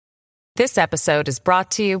This episode is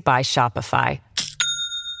brought to you by Shopify.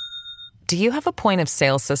 Do you have a point of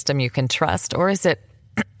sale system you can trust, or is it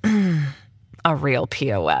a real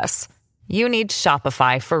POS? You need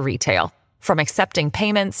Shopify for retail. From accepting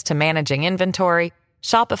payments to managing inventory,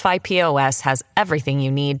 Shopify POS has everything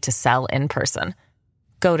you need to sell in person.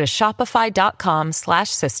 Go to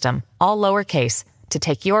shopify.com/system, all lowercase, to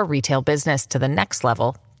take your retail business to the next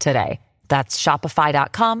level today. That's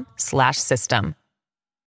shopify.com/system.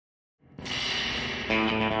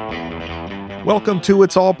 Welcome to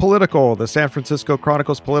It's All Political, the San Francisco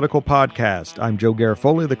Chronicle's political podcast. I'm Joe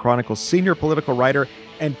Garofoli, the Chronicle's senior political writer,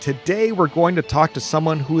 and today we're going to talk to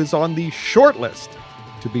someone who is on the short list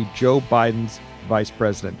to be Joe Biden's vice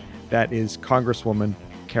president. That is Congresswoman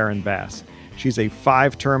Karen Bass. She's a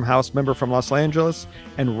 5-term House member from Los Angeles,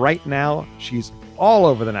 and right now she's all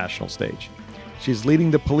over the national stage. She's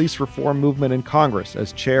leading the police reform movement in Congress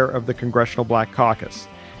as chair of the Congressional Black Caucus.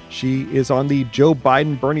 She is on the Joe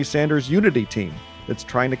Biden-Bernie Sanders unity team that's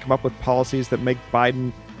trying to come up with policies that make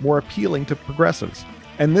Biden more appealing to progressives.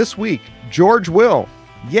 And this week, George Will,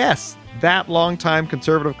 yes, that longtime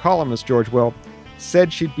conservative columnist George Will,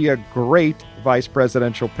 said she'd be a great vice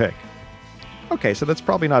presidential pick. Okay, so that's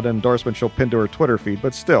probably not an endorsement she'll pin to her Twitter feed,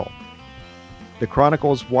 but still. The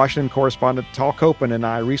Chronicle's Washington correspondent Tal Koppen and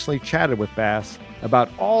I recently chatted with Bass about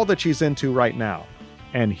all that she's into right now.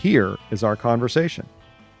 And here is our conversation.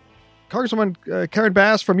 Congresswoman Karen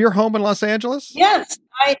Bass, from your home in Los Angeles? Yes,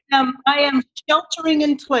 I am sheltering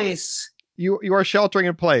in place. You are sheltering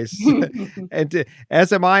in place. And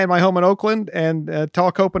as am I in my home in Oakland, and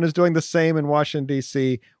Tal Koppen is doing the same in Washington,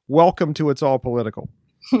 D.C. Welcome to It's All Political.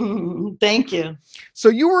 Thank you. So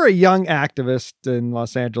you were a young activist in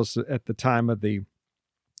Los Angeles at the time of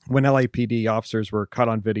when LAPD officers were caught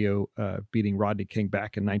on video beating Rodney King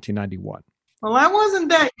back in 1991. Well, I wasn't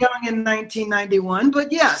that young in 1991,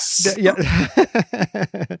 but yes. Yeah.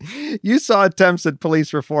 You saw attempts at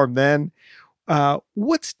police reform then.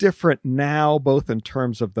 What's different now, both in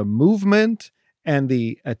terms of the movement and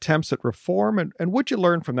the attempts at reform? And what'd you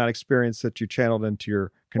learn from that experience that you channeled into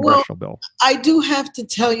your congressional bill? I do have to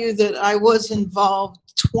tell you that I was involved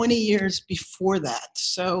 20 years before that.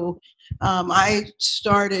 So I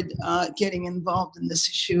started getting involved in this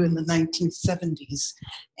issue in the 1970s.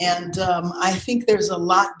 And I think there's a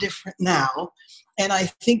lot different now. And I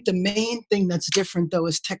think the main thing that's different, though,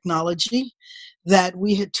 is technology, that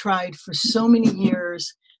we had tried for so many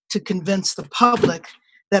years to convince the public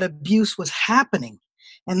that abuse was happening.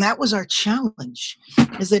 And that was our challenge,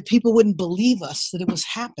 is that people wouldn't believe us that it was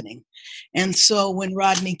happening. And so when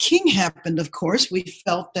Rodney King happened, of course, we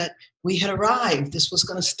felt that we had arrived. This was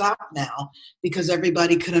going to stop now because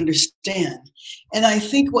everybody could understand. And I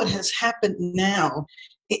think what has happened now,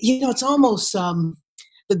 it's almost the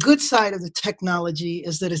good side of the technology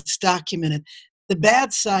is that it's documented. The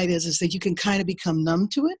bad side is that you can kind of become numb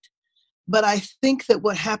to it. But I think that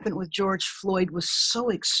what happened with George Floyd was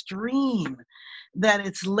so extreme that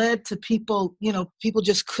it's led to people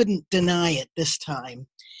just couldn't deny it this time.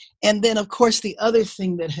 And then, of course, the other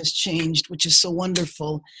thing that has changed, which is so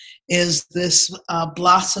wonderful, is this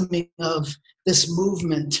blossoming of this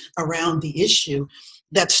movement around the issue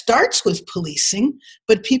that starts with policing,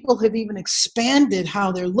 but people have even expanded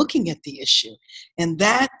how they're looking at the issue. And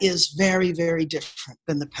that is very, very different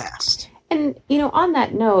than the past. And, on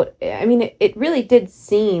that note, I mean, it really did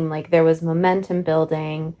seem like there was momentum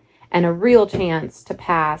building and a real chance to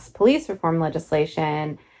pass police reform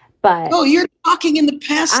legislation. But oh, you're talking in the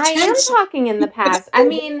past I tense. am talking in the past. I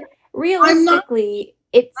mean, realistically,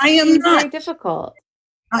 it seems very difficult.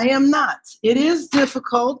 I am not. It is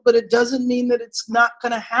difficult, but it doesn't mean that it's not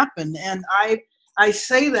going to happen. And I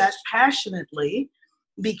say that passionately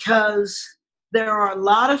because there are a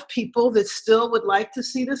lot of people that still would like to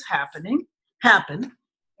see this happen.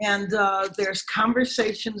 And there's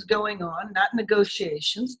conversations going on, not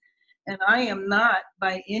negotiations. And I am not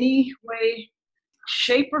by any way,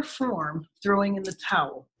 shape, or form throwing in the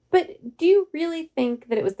towel. But do you really think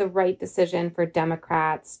that it was the right decision for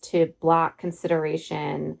Democrats to block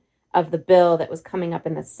consideration of the bill that was coming up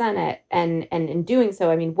in the Senate? And in doing so,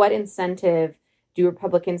 I mean, what incentive do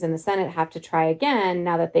Republicans in the Senate have to try again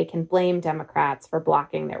now that they can blame Democrats for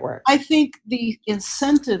blocking their work? I think the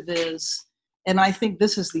incentive is, and I think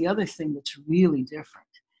this is the other thing that's really different,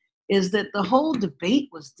 is that the whole debate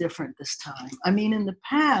was different this time. I mean, in the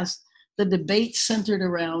past, the debate centered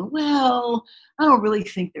around, well, I don't really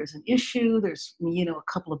think there's an issue. There's,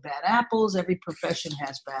 a couple of bad apples. Every profession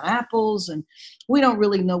has bad apples. And we don't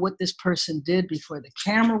really know what this person did before the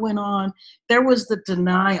camera went on. There was the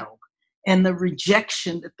denial and the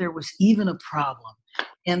rejection that there was even a problem.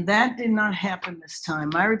 And that did not happen this time.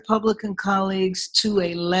 My Republican colleagues, to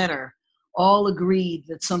a letter, all agreed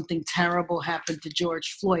that something terrible happened to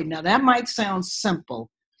George Floyd. Now, that might sound simple,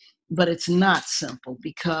 but it's not simple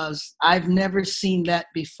because I've never seen that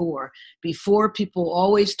before. Before, people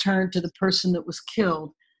always turned to the person that was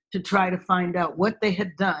killed to try to find out what they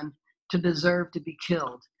had done to deserve to be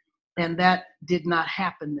killed. And that did not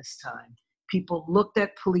happen this time. People looked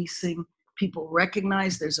at policing, people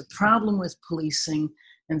recognized there's a problem with policing,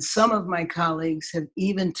 and some of my colleagues have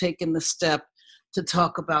even taken the step to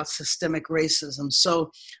talk about systemic racism.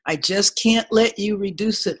 So I just can't let you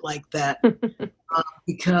reduce it like that.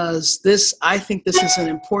 Because I think this is an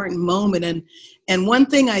important moment. And one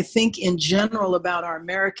thing I think in general about our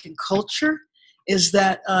American culture is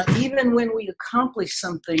that even when we accomplish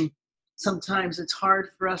something, sometimes it's hard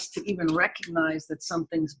for us to even recognize that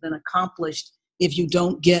something's been accomplished if you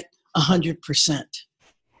don't get 100%.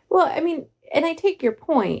 Well, I mean, and I take your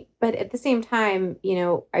point, but at the same time,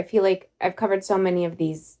 I feel like I've covered so many of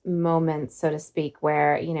these moments, so to speak,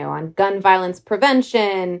 where, on gun violence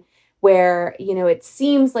prevention, where, it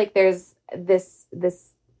seems like there's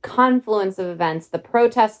this confluence of events. The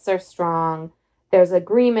protests are strong. There's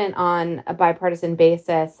agreement on a bipartisan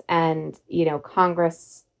basis, and,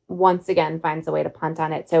 Congress once again finds a way to punt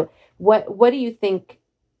on it. So what do you think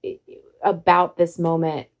about this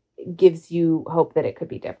moment gives you hope that it could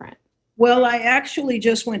be different? Well, I actually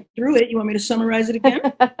just went through it. You want me to summarize it again?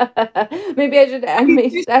 Maybe I should ask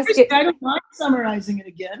it. I don't mind summarizing it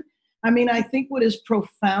again. I mean, I think what is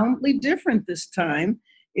profoundly different this time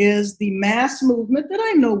is the mass movement that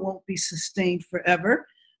I know won't be sustained forever.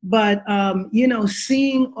 But,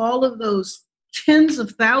 seeing all of those tens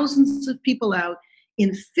of thousands of people out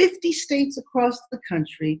in 50 states across the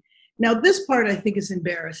country. Now, this part I think is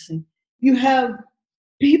embarrassing. You have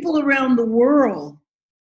people around the world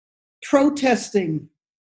protesting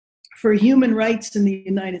for human rights in the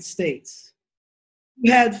United States.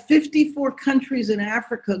 You had 54 countries in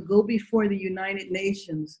Africa go before the United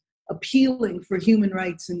Nations appealing for human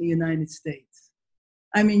rights in the United States.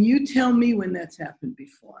 I mean, you tell me when that's happened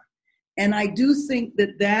before. And I do think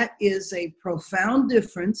that that is a profound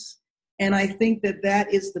difference. And I think that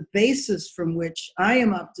that is the basis from which I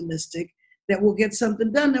am optimistic that we'll get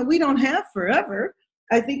something done. Now, we don't have forever.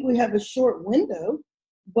 I think we have a short window.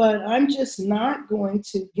 But I'm just not going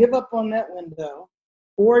to give up on that window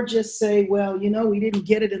or just say, well, we didn't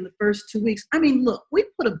get it in the first 2 weeks. I mean, look, we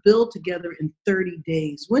put a bill together in 30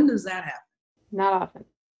 days. When does that happen? Not often.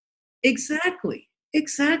 Exactly.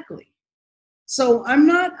 So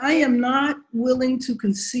I am not willing to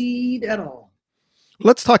concede at all.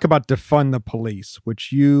 Let's talk about defund the police,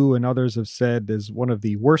 which you and others have said is one of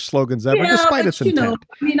the worst slogans ever, despite its intent.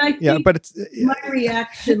 I think my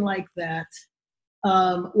reaction like that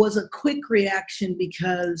was a quick reaction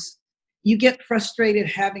because you get frustrated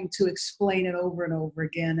having to explain it over and over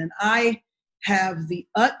again. And I have the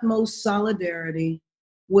utmost solidarity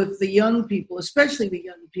with the young people, especially the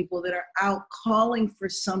young people that are out calling for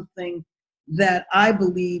something that I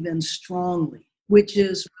believe in strongly, which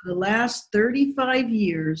is for the last 35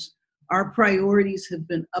 years, our priorities have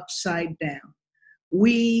been upside down.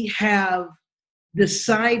 We have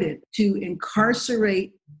decided to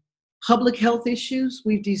incarcerate public health issues.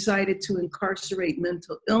 We've decided to incarcerate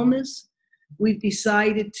mental illness. We've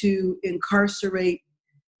decided to incarcerate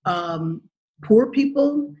poor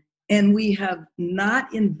people, and we have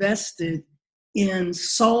not invested in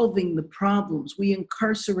solving the problems. We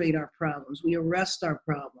incarcerate our problems. We arrest our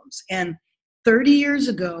problems. And 30 years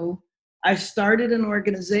ago, I started an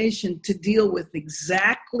organization to deal with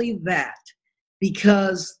exactly that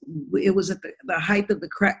because it was at the height of the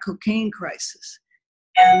crack cocaine crisis.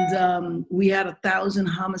 And we had 1,000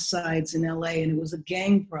 homicides in LA, and it was a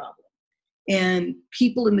gang problem. And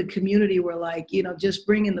people in the community were like, just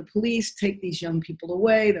bring in the police, take these young people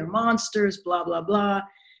away, they're monsters, blah, blah, blah.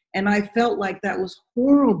 And I felt like that was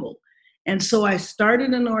horrible. And so I started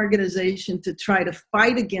an organization to try to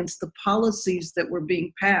fight against the policies that were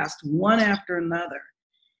being passed one after another.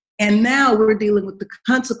 And now we're dealing with the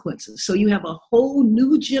consequences. So you have a whole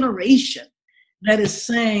new generation that is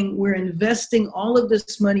saying we're investing all of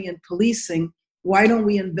this money in policing. Why don't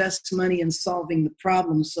we invest money in solving the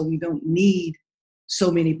problems so we don't need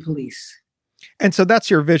so many police? And so that's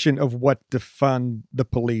your vision of what defund the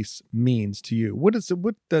police means to you. What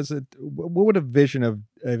would a vision of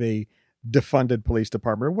a defunded police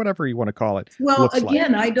department, or whatever you want to call it? Well,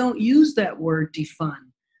 again, I don't use that word defund.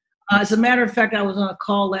 As a matter of fact, I was on a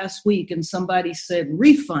call last week and somebody said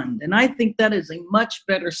refund. And I think that is a much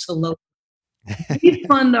better slogan.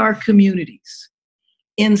 Refund our communities.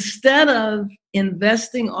 instead of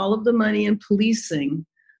investing all of the money in policing,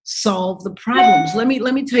 solve the problems. Let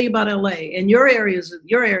me tell you about LA, and your area is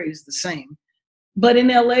the same. But in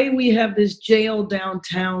LA, we have this jail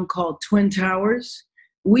downtown called Twin Towers.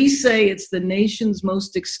 We say it's the nation's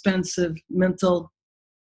most expensive mental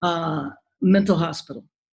hospital.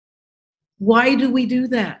 Why do we do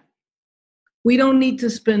that? We don't need to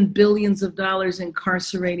spend billions of dollars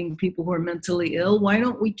incarcerating people who are mentally ill. Why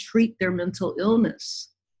don't we treat their mental illness?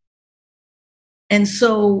 And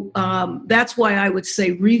so that's why I would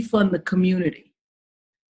say refund the community.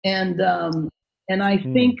 And I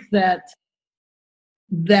think that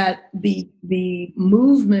the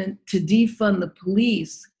movement to defund the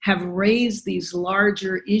police have raised these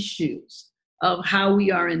larger issues of how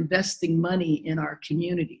we are investing money in our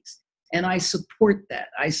communities. And I support that.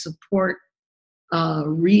 I support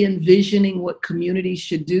re-envisioning what communities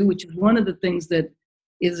should do, which is one of the things that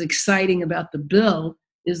is exciting about the bill,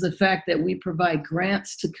 is the fact that we provide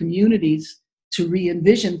grants to communities to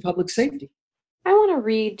re-envision public safety. I want to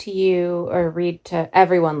read to you, or read to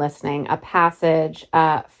everyone listening, a passage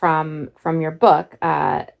from your book.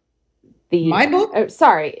 My book? A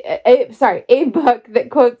book that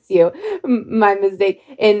quotes you. My mistake.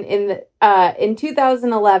 In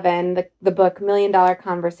 2011, the book $1 Million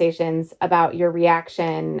Conversations, about your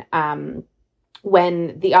reaction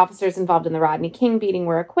when the officers involved in the Rodney King beating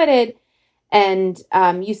were acquitted. And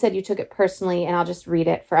you said you took it personally, and I'll just read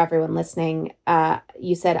it for everyone listening.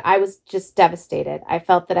 You said, "I was just devastated. I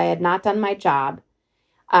felt that I had not done my job."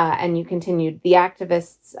 And you continued, "The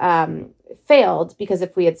activists failed because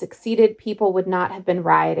if we had succeeded, people would not have been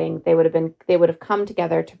rioting. They would have come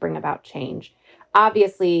together to bring about change."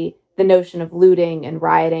 Obviously, the notion of looting and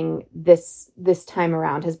rioting this time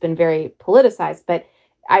around has been very politicized. But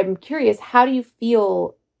I'm curious, how do you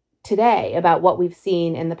feel today about what we've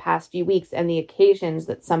seen in the past few weeks and the occasions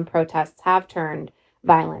that some protests have turned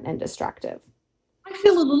violent and destructive? I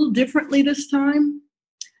feel a little differently this time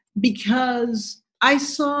because I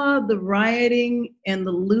saw the rioting and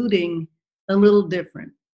the looting a little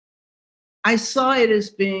different. I saw it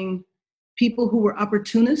as being people who were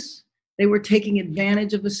opportunists. They were taking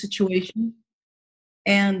advantage of a situation.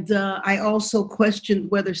 And I also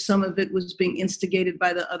questioned whether some of it was being instigated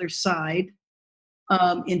by the other side.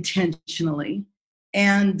 Intentionally,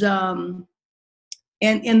 and then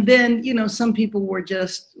some people were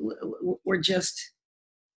just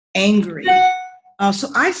angry. So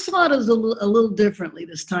I saw it as a little differently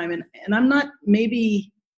this time, and I'm not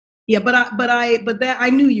maybe but I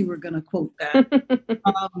knew you were going to quote that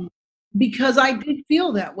because I did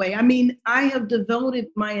feel that way. I mean, I have devoted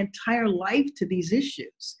my entire life to these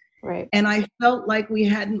issues. Right. And I felt like we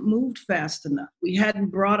hadn't moved fast enough. We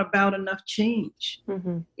hadn't brought about enough change.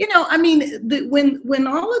 Mm-hmm. I mean, when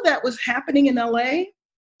all of that was happening in LA,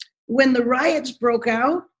 when the riots broke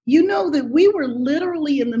out, that we were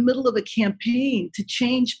literally in the middle of a campaign to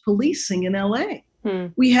change policing in LA.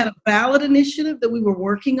 Mm. We had a ballot initiative that we were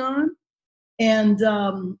working on, and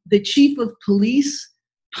the chief of police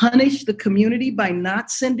punished the community by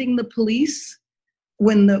not sending the police.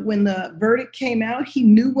 When the verdict came out, he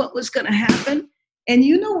knew what was going to happen. And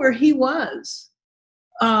you know where he was.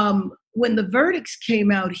 When the verdicts came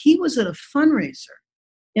out, he was at a fundraiser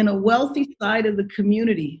in a wealthy side of the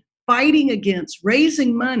community,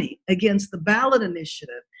 raising money against the ballot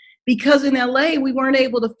initiative. Because in LA, we weren't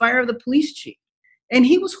able to fire the police chief. And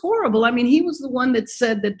he was horrible. I mean, he was the one that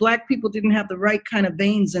said that Black people didn't have the right kind of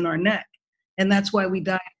veins in our neck. And that's why we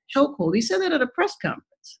died of chokehold. He said that at a press conference.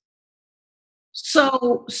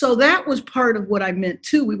 So that was part of what I meant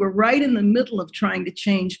too. We were right in the middle of trying to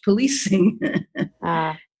change policing.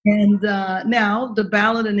 And now the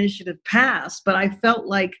ballot initiative passed, but I felt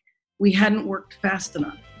like we hadn't worked fast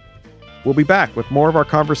enough. We'll be back with more of our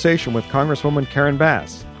conversation with Congresswoman Karen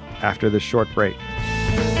Bass after this short break.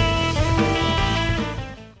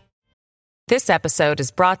 This episode is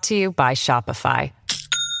brought to you by Shopify.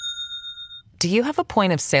 Do you have a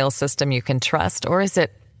point of sale system you can trust, or is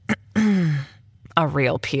it a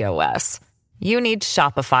real POS? You need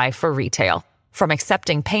Shopify for retail. From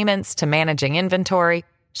accepting payments to managing inventory,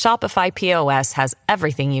 Shopify POS has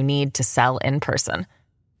everything you need to sell in person.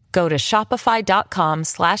 Go to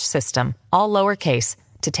shopify.com/system, all lowercase,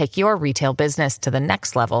 to take your retail business to the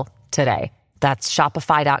next level today. That's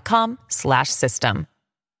shopify.com/system.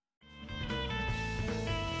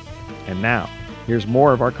 And now, here's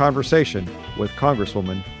more of our conversation with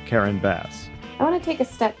Congresswoman Karen Bass. I want to take a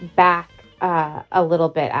step back a little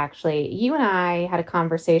bit, actually. You and I had a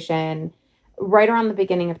conversation right around the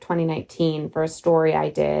beginning of 2019 for a story I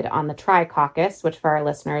did on the Tri-Caucus, which for our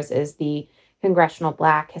listeners is the Congressional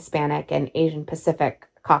Black, Hispanic, and Asian Pacific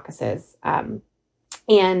caucuses.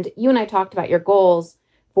 And you and I talked about your goals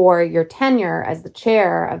for your tenure as the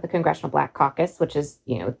chair of the Congressional Black Caucus, which is,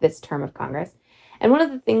 this term of Congress. And one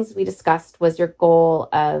of the things we discussed was your goal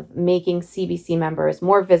of making CBC members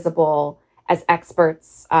more visible as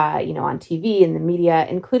experts, on TV and the media,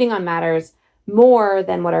 including on matters more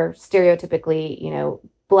than what are stereotypically,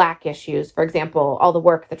 Black issues. For example, all the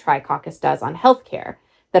work the Tri-Caucus does on healthcare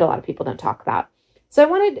that a lot of people don't talk about. So I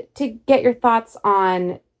wanted to get your thoughts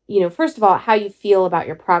on, first of all, how you feel about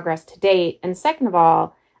your progress to date. And second of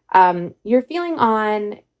all, your feeling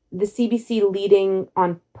on the CBC leading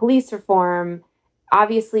on police reform.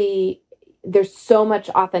 Obviously, there's so much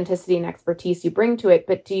authenticity and expertise you bring to it,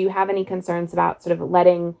 but do you have any concerns about sort of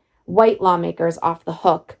letting white lawmakers off the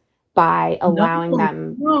hook by allowing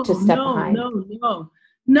them to step behind?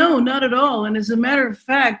 No, not at all. And as a matter of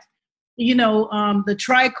fact, the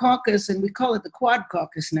Tri-Caucus, and we call it the Quad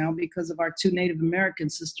Caucus now because of our two Native American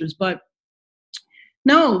sisters, but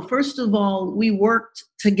no, first of all, we worked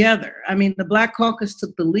together. I mean, the Black Caucus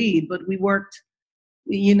took the lead, but we worked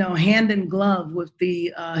hand in glove with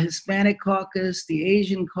the Hispanic Caucus, the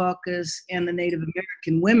Asian Caucus, and the Native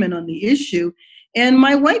American women on the issue, and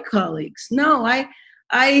my white colleagues. No,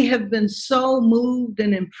 I have been so moved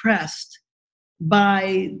and impressed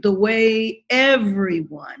by the way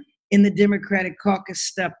everyone in the Democratic Caucus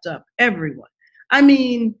stepped up. Everyone. I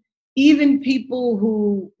mean, even people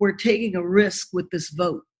who were taking a risk with this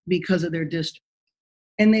vote because of their district.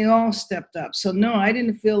 And they all stepped up. So no, I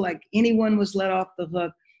didn't feel like anyone was let off the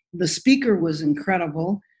hook. The speaker was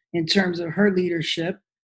incredible in terms of her leadership,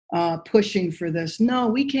 pushing for this. No,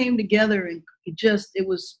 we came together and it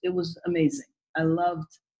was amazing. I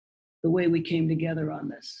loved the way we came together on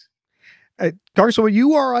this. Congresswoman,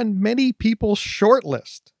 you are on many people's short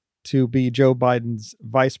list to be Joe Biden's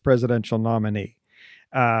vice presidential nominee.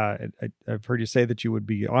 I've heard you say that you would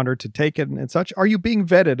be honored to take it and such. Are you being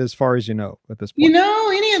vetted as far as you know at this point?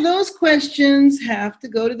 Any of those questions have to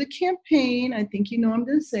go to the campaign. I think I'm going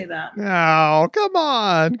to say that. Oh, come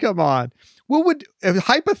on. What would,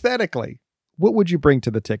 hypothetically, what would you bring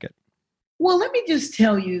to the ticket? Well, let me just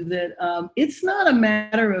tell you that it's not a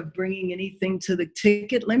matter of bringing anything to the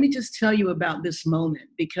ticket. Let me just tell you about this moment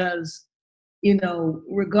because,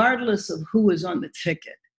 regardless of who is on the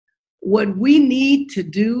ticket, what we need to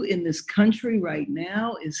do in this country right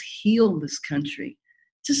now is heal this country.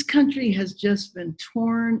 This country has just been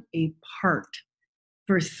torn apart.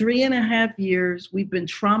 For 3.5 years, we've been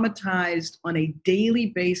traumatized on a daily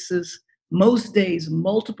basis, most days,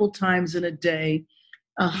 multiple times in a day.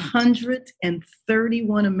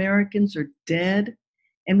 131 Americans are dead.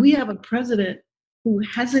 And we have a president who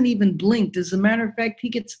hasn't even blinked. As a matter of fact, he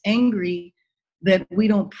gets angry that we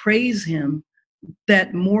don't praise him,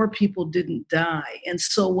 that more people didn't die. And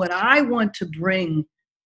so what I want to bring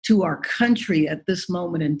to our country at this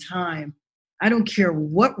moment in time, I don't care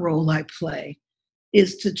what role I play,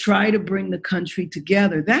 is to try to bring the country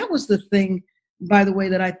together. That was the thing, by the way,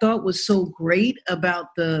 that I thought was so great about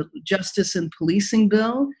the Justice and Policing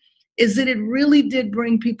bill, is that it really did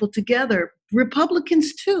bring people together.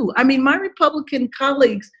 Republicans too. I mean, my Republican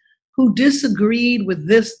colleagues who disagreed with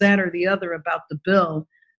this, that, or the other about the bill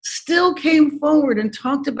still came forward and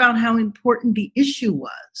talked about how important the issue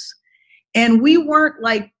was. And we weren't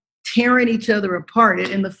like tearing each other apart.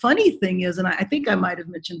 And the funny thing is, and I think I might have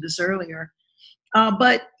mentioned this earlier,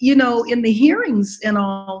 but in the hearings and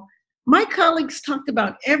all, my colleagues talked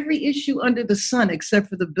about every issue under the sun except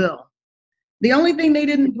for the bill. The only thing they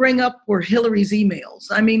didn't bring up were Hillary's emails.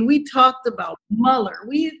 I mean, we talked about Mueller.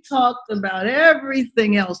 We talked about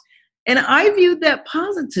everything else. And I viewed that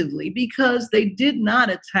positively because they did not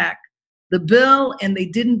attack the bill and they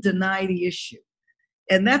didn't deny the issue.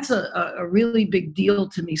 And that's a really big deal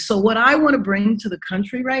to me. So what I want to bring to the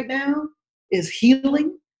country right now is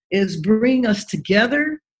healing, is bring us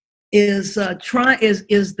together, is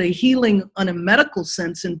the healing on a medical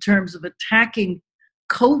sense in terms of attacking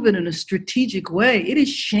COVID in a strategic way. It is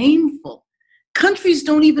shameful. Countries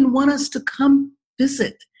don't even want us to come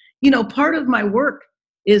visit. Part of my work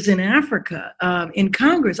is in Africa, in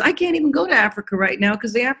Congress. I can't even go to Africa right now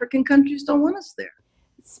because the African countries don't want us there.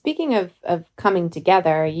 Speaking of coming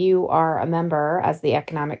together, you are a member as the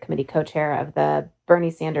Economic Committee co-chair of the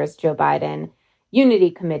Bernie Sanders, Joe Biden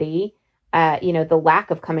Unity Committee. The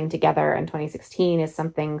lack of coming together in 2016 is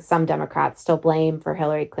something some Democrats still blame for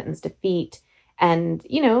Hillary Clinton's defeat. And,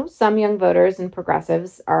 some young voters and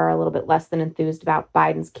progressives are a little bit less than enthused about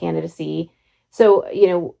Biden's candidacy.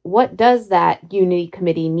 So, what does that Unity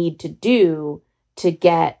Committee need to do to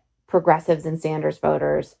get progressives and Sanders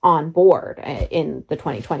voters on board in the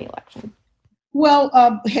 2020 election? Well,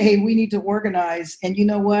 hey, we need to organize. And you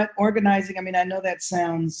know what? Organizing, I mean, I know that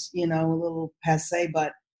sounds, a little passe,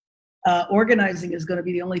 but organizing is going to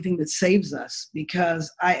be the only thing that saves us,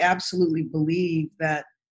 because I absolutely believe that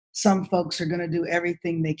some folks are going to do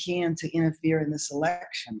everything they can to interfere in this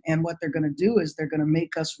election. And what they're going to do is they're going to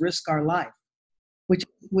make us risk our life, which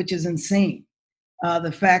is insane.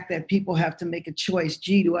 The fact that people have to make a choice.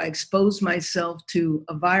 Gee, do I expose myself to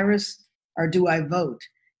a virus or do I vote?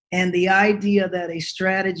 And the idea that a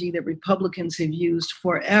strategy that Republicans have used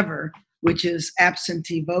forever, which is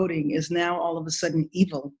absentee voting, is now all of a sudden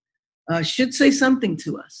evil, should say something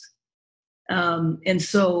to us. And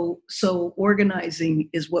so organizing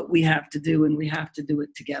is what we have to do, and we have to do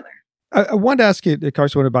it together. I wanted to ask you,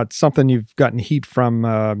 Carson, about something you've gotten heat from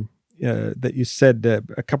that you said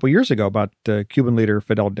a couple years ago about Cuban leader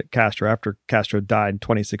Fidel Castro after Castro died in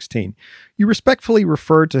 2016. You respectfully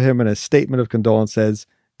referred to him in a statement of condolence as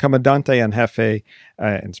Comandante en Jefe,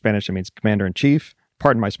 in Spanish it means commander-in-chief.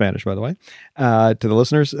 Pardon my Spanish, by the way, to the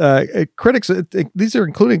listeners. Critics, these are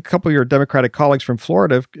including a couple of your Democratic colleagues from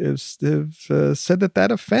Florida, have said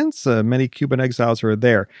that offends many Cuban exiles who are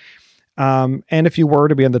there. And if you were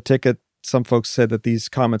to be on the ticket, some folks said that these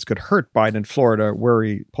comments could hurt Biden in Florida, where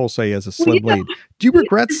he polls say has a slim lead. Do you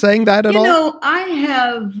regret saying that at all? I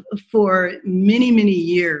have for many, many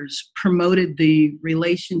years promoted the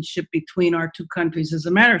relationship between our two countries. As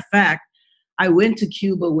a matter of fact, I went to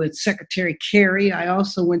Cuba with Secretary Kerry. I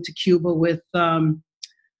also went to Cuba with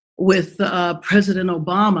President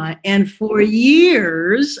Obama. And for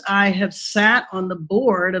years, I have sat on the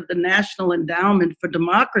board of the National Endowment for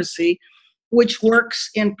Democracy, which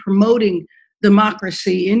works in promoting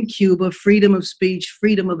democracy in Cuba, freedom of speech,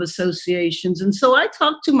 freedom of associations. And so I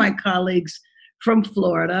talked to my colleagues from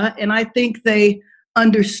Florida, and I think they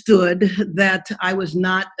understood that I was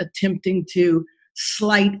not attempting to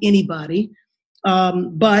slight anybody.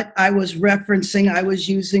 But I was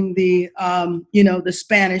using the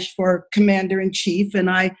Spanish for commander-in-chief, and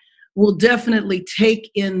I will definitely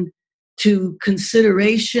take into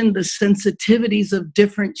consideration the sensitivities of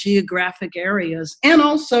different geographic areas and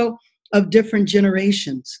also of different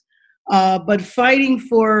generations. But fighting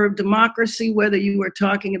for democracy, whether you were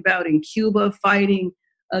talking about in Cuba, fighting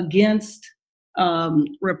against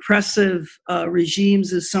repressive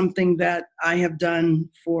regimes, is something that I have done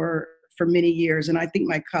for many years, and I think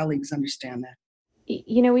my colleagues understand that.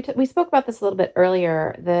 We spoke about this a little bit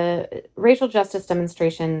earlier. The racial justice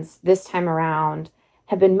demonstrations this time around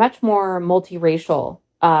have been much more multiracial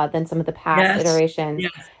than some of the past iterations.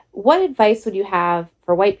 Yes. What advice would you have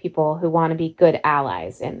for white people who want to be good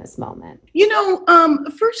allies in this moment?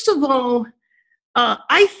 First of all,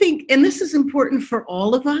 I think, and this is important for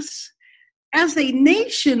all of us, as a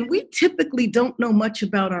nation, we typically don't know much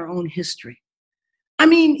about our own history. I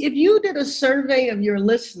mean, if you did a survey of your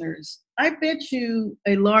listeners, I bet you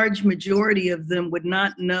a large majority of them would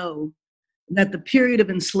not know that the period of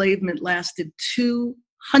enslavement lasted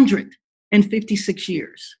 256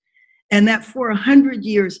 years. And that for 100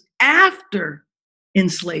 years after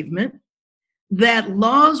enslavement, that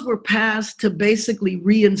laws were passed to basically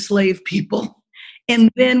re-enslave people. And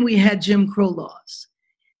then we had Jim Crow laws.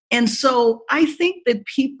 And so I think that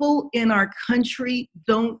people in our country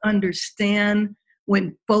don't understand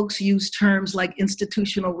when folks use terms like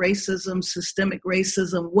institutional racism, systemic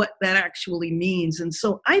racism, what that actually means. And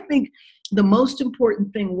so I think the most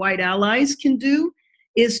important thing white allies can do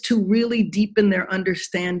is to really deepen their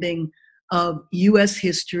understanding of U.S.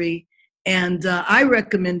 history. And I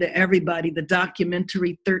recommend to everybody the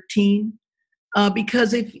documentary 13,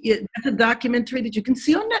 because that's a documentary that you can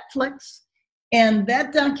see on Netflix. And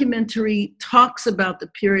that documentary talks about the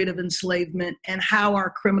period of enslavement and how our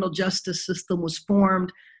criminal justice system was formed,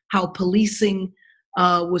 how policing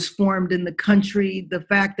was formed in the country, the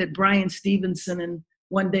fact that Bryan Stevenson, and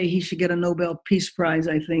one day he should get a Nobel Peace Prize,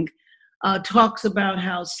 I think, talks about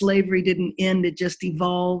how slavery didn't end, it just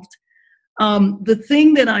evolved. The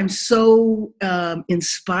thing that I'm so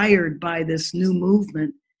inspired by this new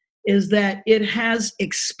movement is that it has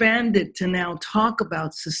expanded to now talk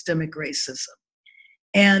about systemic racism.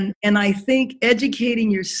 And I think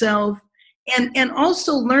educating yourself and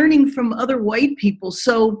also learning from other white people.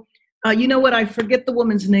 So, you know what? I forget the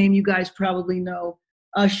woman's name. You guys probably know.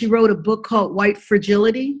 She wrote a book called White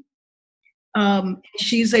Fragility.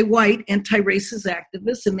 She's a white anti-racist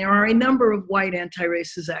activist, and there are a number of white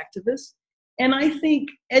anti-racist activists. And I think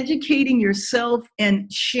educating yourself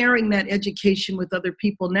and sharing that education with other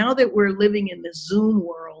people, now that we're living in this Zoom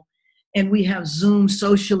world, and we have Zoom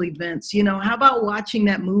social events, how about watching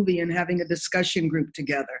that movie and having a discussion group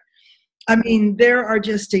together? I mean, there are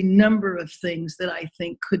just a number of things that I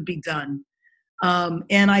think could be done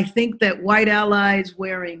And I think that white allies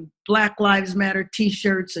wearing Black Lives Matter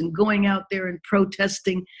t-shirts and going out there and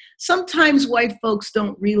protesting, sometimes white folks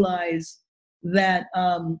don't realize that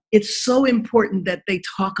it's so important that they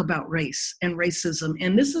talk about race and racism.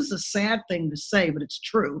 And this is a sad thing to say, but it's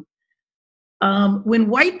true. When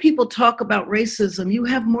white people talk about racism, you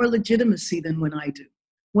have more legitimacy than when I do.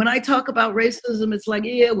 When I talk about racism, it's like,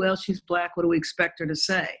 yeah, well, she's Black. What do we expect her to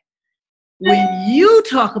say? When you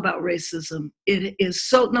talk about racism, it is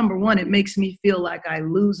so, number one, it makes me feel like I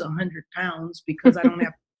lose 100 pounds because I don't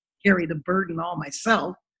have to carry the burden all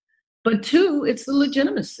myself. But two, it's the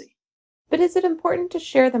legitimacy. But is it important to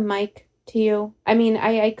share the mic to you? I mean,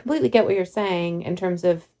 I completely get what you're saying in terms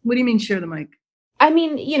of... What do you mean share the mic? I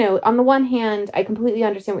mean, on the one hand, I completely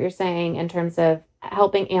understand what you're saying in terms of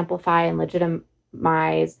helping amplify and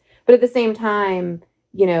legitimize. But at the same time,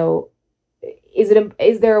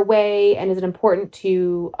 is there a way, and is it important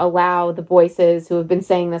to allow the voices who have been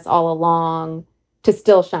saying this all along to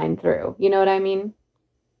still shine through? You know what I mean?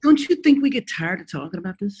 Don't you think we get tired of talking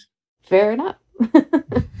about this? Fair enough.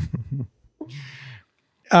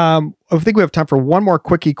 I think we have time for one more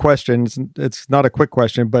quickie question. It's not a quick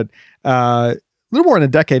question, but a little more than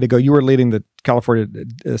a decade ago, you were leading the California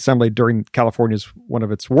Assembly during California's one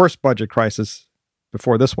of its worst budget crises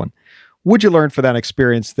before this one. Would you learn from that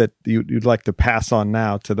experience that you'd like to pass on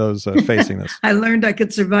now to those facing this? I learned I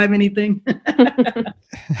could survive anything.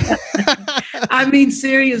 I mean,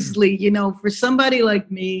 seriously, for somebody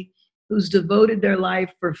like me who's devoted their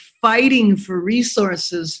life for fighting for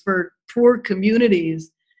resources for poor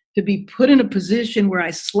communities, to be put in a position where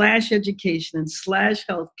I slash education and slash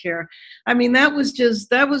healthcare. I mean, that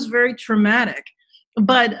was very traumatic.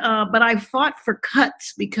 But I fought for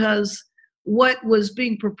cuts because what was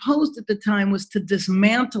being proposed at the time was to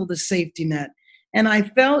dismantle the safety net. And I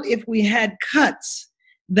felt if we had cuts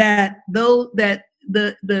that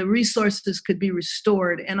the resources could be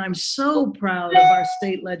restored. And I'm so proud of our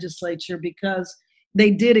state legislature because they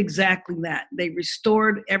did exactly that. They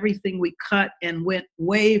restored everything we cut and went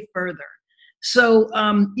way further. So,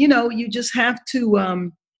 you just have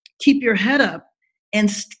to keep your head up and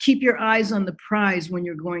keep your eyes on the prize when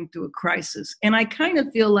you're going through a crisis. And I kind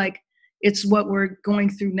of feel like it's what we're going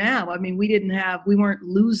through now. I mean, we weren't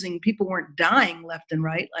losing, people weren't dying left and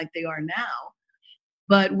right like they are now.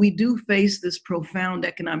 But we do face this profound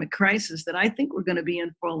economic crisis that I think we're going to be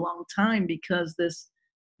in for a long time because this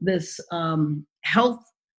health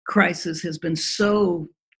crisis has been so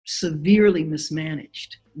severely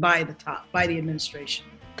mismanaged by the administration.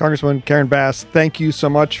 Congresswoman Karen Bass, thank you so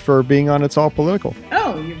much for being on It's All Political.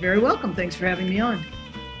 Oh, you're very welcome. Thanks for having me on.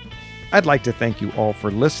 I'd like to thank you all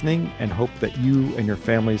for listening and hope that you and your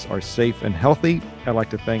families are safe and healthy. I'd like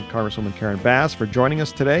to thank Congresswoman Karen Bass for joining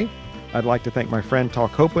us today. I'd like to thank my friend Tal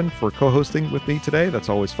Copeland for co-hosting with me today. That's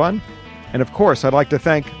always fun. And of course, I'd like to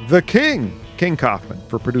thank the King Kaufman,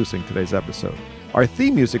 for producing today's episode. Our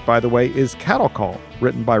theme music, by the way, is Cattle Call,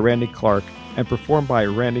 written by Randy Clark and performed by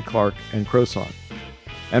Randy Clark and Crowsong.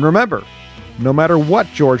 And remember, no matter what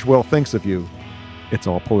George Will thinks of you, it's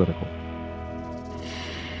all political.